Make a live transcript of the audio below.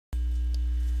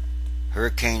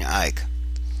Hurricane Ike,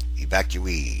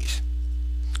 evacuees,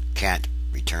 can't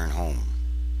return home.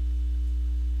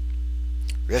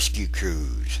 Rescue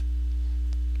crews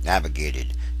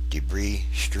navigated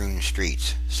debris-strewn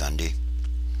streets Sunday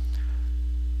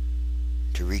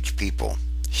to reach people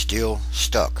still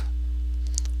stuck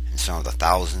in some of the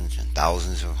thousands and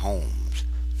thousands of homes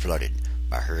flooded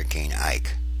by Hurricane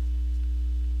Ike.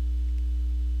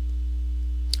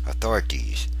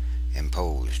 Authorities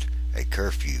imposed a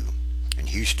curfew in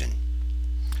Houston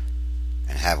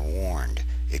and have warned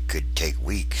it could take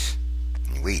weeks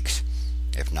and weeks,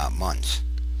 if not months,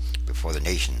 before the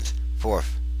nation's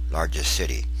fourth largest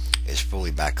city is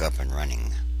fully back up and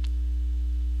running.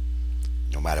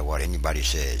 No matter what anybody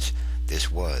says,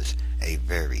 this was a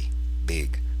very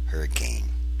big hurricane.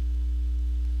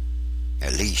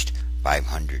 At least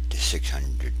 500 to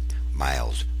 600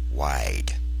 miles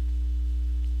wide.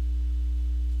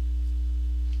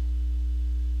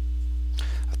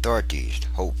 Authorities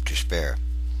hope to spare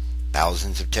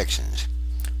thousands of Texans,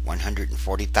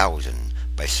 140,000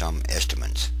 by some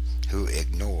estimates, who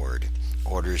ignored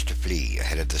orders to flee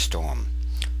ahead of the storm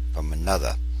from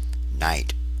another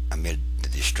night amid the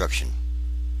destruction.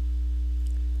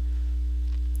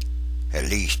 At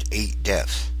least 8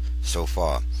 deaths so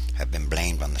far have been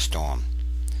blamed on the storm,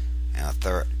 and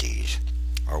authorities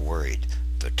are worried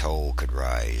the toll could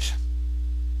rise.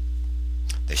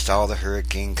 They saw the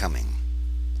hurricane coming.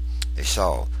 They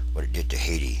saw what it did to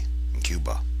Haiti and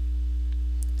Cuba,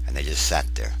 and they just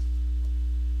sat there.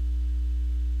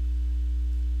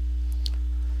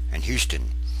 In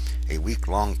Houston, a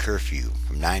week-long curfew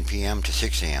from 9 p.m. to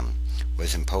 6 a.m.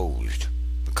 was imposed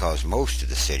because most of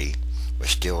the city was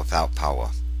still without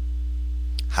power.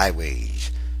 Highways,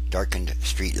 darkened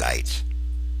streetlights,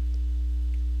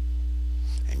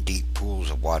 and deep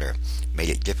pools of water made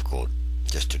it difficult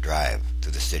just to drive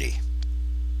through the city.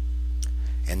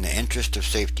 In the interest of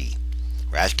safety,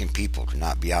 we're asking people to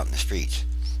not be out in the streets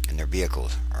and their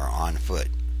vehicles are on foot.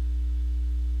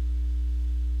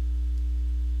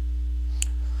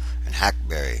 In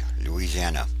Hackberry,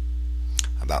 Louisiana,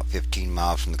 about 15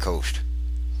 miles from the coast,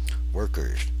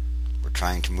 workers were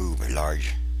trying to move a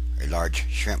large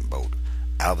shrimp boat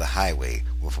out of the highway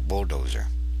with a bulldozer.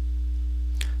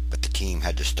 But the team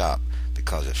had to stop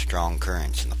because of strong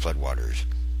currents in the floodwaters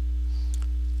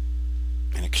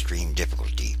and extreme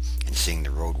difficulty in seeing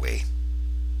the roadway.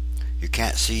 You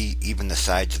can't see even the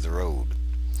sides of the road,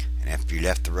 and if you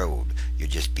left the road, you'd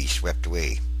just be swept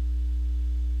away.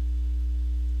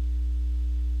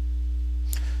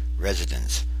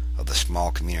 Residents of the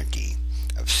small community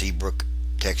of Seabrook,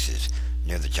 Texas,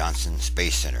 near the Johnson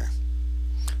Space Center,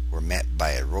 were met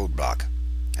by a roadblock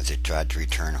as they tried to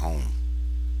return home,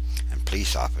 and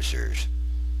police officers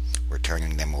were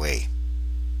turning them away.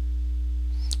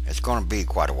 It's going to be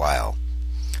quite a while,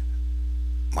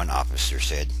 one officer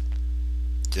said.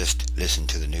 Just listen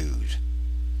to the news.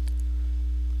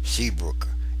 Seabrook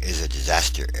is a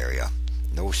disaster area.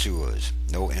 No sewers,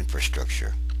 no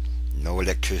infrastructure, no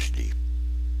electricity.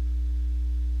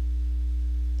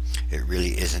 It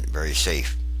really isn't very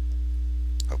safe.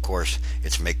 Of course,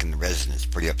 it's making the residents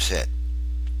pretty upset.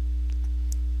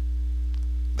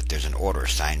 But there's an order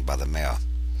signed by the mayor.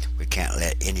 We can't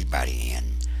let anybody in,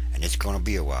 and it's going to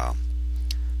be a while.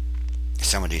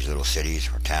 Some of these little cities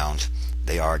or towns,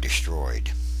 they are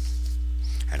destroyed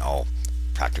in all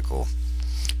practical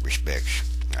respects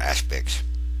or aspects.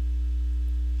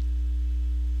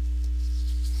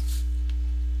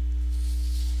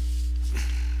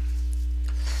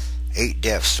 Eight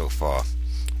deaths so far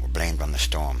were blamed on the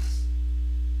storm.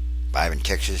 5 in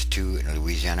Texas, 2 in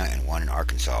Louisiana, and 1 in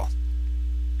Arkansas.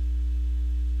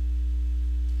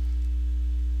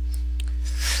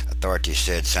 Authorities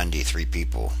said Sunday 3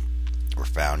 people were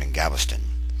found in Galveston,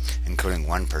 including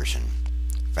 1 person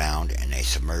found in a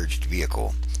submerged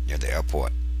vehicle near the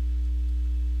airport.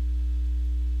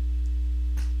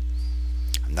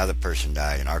 Another person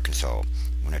died in Arkansas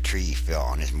when a tree fell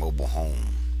on his mobile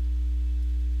home.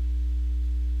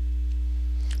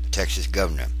 The Texas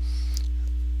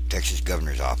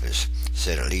governor's office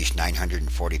said at least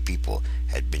 940 people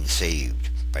had been saved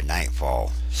by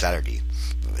nightfall Saturday,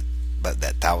 but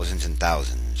that thousands and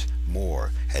thousands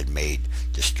more had made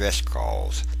distress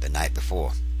calls the night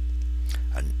before.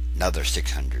 Another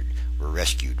 600 were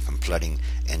rescued from flooding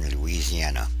in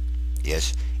Louisiana.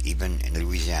 Yes, even in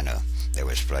Louisiana there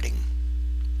was flooding.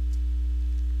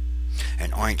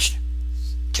 In Orange,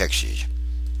 Texas,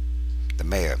 the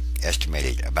mayor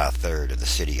estimated about a third of the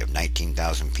city of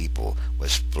 19,000 people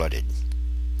was flooded.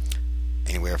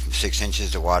 Anywhere from 6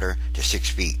 inches of water to 6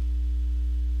 feet.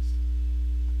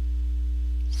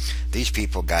 These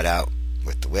people got out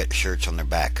with the wet shirts on their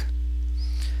back.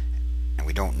 And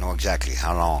we don't know exactly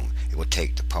how long it will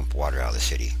take to pump water out of the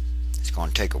city. It's going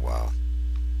to take a while.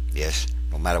 Yes,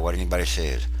 no matter what anybody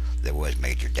says, there was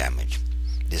major damage.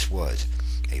 This was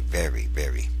a very,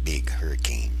 very big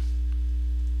hurricane.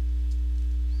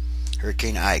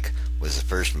 Hurricane Ike was the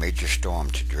first major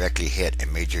storm to directly hit a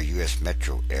major U.S.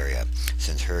 metro area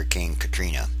since Hurricane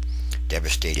Katrina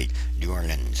devastated New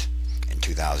Orleans in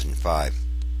 2005.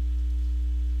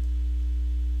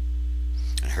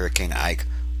 And Hurricane Ike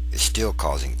is still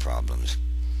causing problems.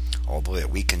 Although it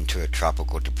weakened to a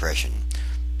tropical depression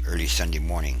early Sunday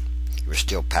morning, it was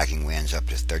still packing winds up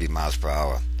to 30 miles per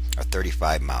hour or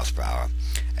 35 miles per hour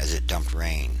as it dumped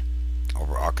rain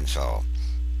over Arkansas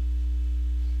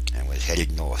and was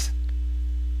headed north.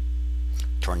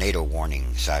 Tornado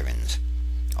warning sirens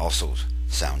also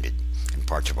sounded in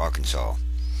parts of Arkansas,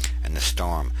 and the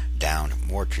storm downed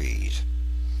more trees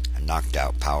and knocked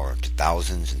out power to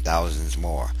thousands and thousands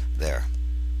more there.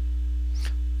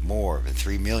 More than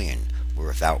 3 million were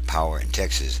without power in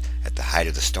Texas at the height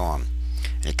of the storm,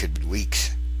 and it could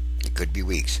be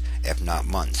weeks, if not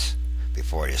months,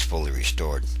 before it is fully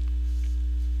restored.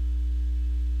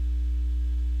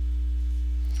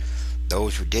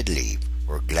 Those who did leave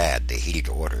were glad they heeded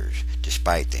orders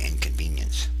despite the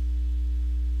inconvenience.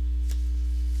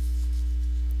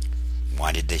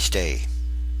 Why did they stay?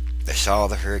 They saw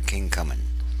the hurricane coming,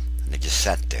 and they just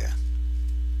sat there.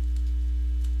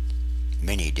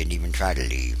 Many didn't even try to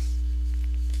leave.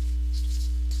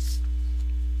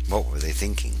 What were they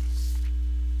thinking?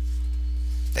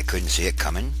 They couldn't see it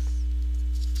coming?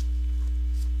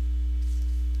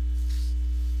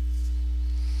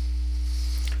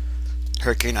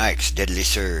 Hurricane Ike's deadly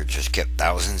surge has kept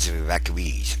thousands of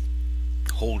evacuees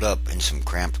holed up in some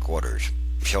cramped quarters,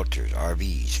 shelters,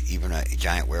 RVs, even a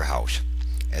giant warehouse,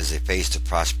 as they face the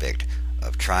prospect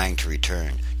of trying to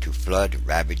return to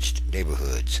flood-ravaged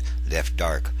neighborhoods left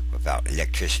dark without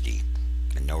electricity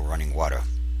and no running water.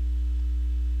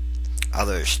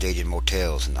 Others stayed in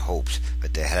motels in the hopes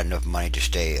that they had enough money to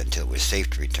stay until it was safe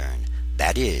to return.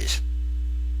 That is,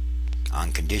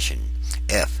 on condition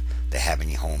if they have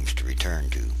any homes to return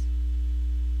to.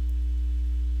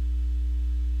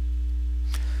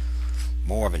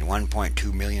 More than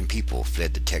 1.2 million people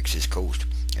fled the Texas coast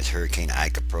as Hurricane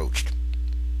Ike approached.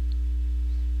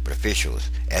 But officials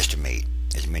estimate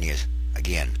as many as,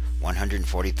 again,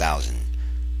 140,000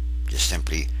 just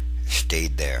simply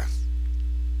stayed there.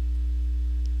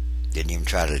 Didn't even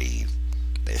try to leave.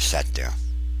 They just sat there.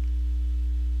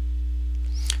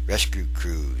 Rescue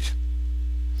crews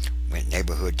went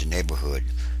neighborhood to neighborhood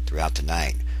throughout the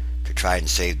night to try and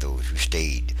save those who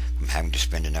stayed from having to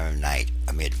spend another night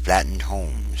amid flattened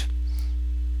homes,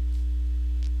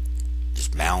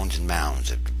 just mounds and mounds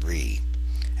of debris,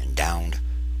 and downed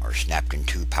or snapped in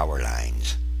two power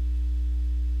lines.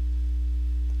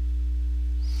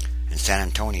 In San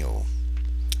Antonio,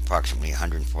 approximately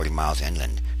 140 miles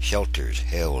inland, shelters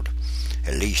held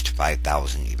at least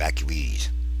 5,000 evacuees.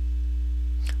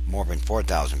 More than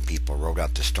 4,000 people rode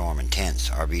out the storm in tents,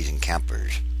 RVs, and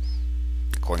campers,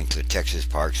 according to the Texas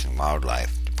Parks and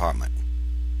Wildlife Department.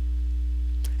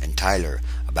 In Tyler,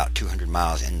 about 200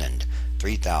 miles inland,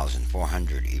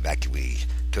 3,400 evacuees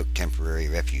took temporary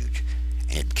refuge,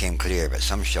 and it became clear that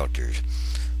some shelters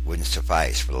wouldn't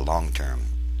suffice for the long term.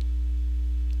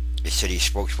 A city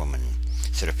spokeswoman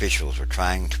said officials were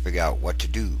trying to figure out what to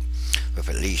do with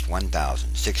at least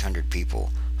 1,600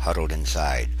 people huddled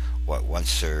inside what once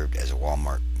served as a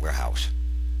Walmart warehouse.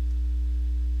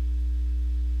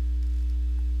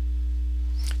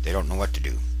 They don't know what to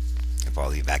do with all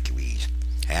the evacuees.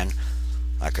 And,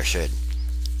 like I said,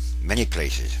 many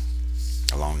places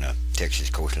along the Texas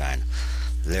coastline,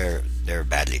 they're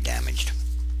badly damaged.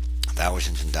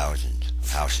 Thousands and thousands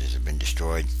of houses have been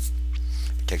destroyed.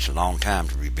 It takes a long time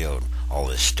to rebuild all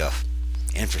this stuff.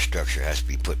 Infrastructure has to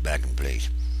be put back in place.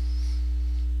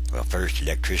 Well, first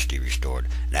electricity restored,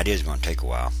 and that is going to take a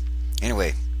while.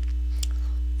 Anyway,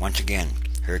 once again,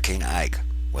 Hurricane Ike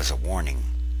was a warning.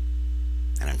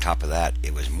 And on top of that,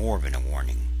 it was more than a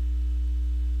warning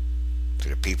to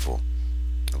the people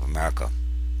of America,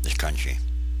 this country.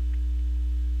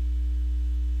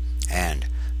 And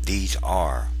these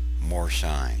are more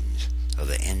signs of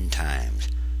the end times,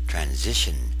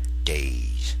 transition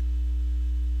days.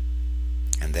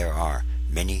 And there are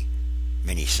many,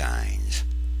 many signs.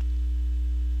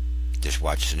 Just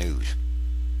watch the news.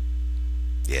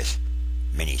 Yes,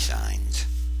 many signs.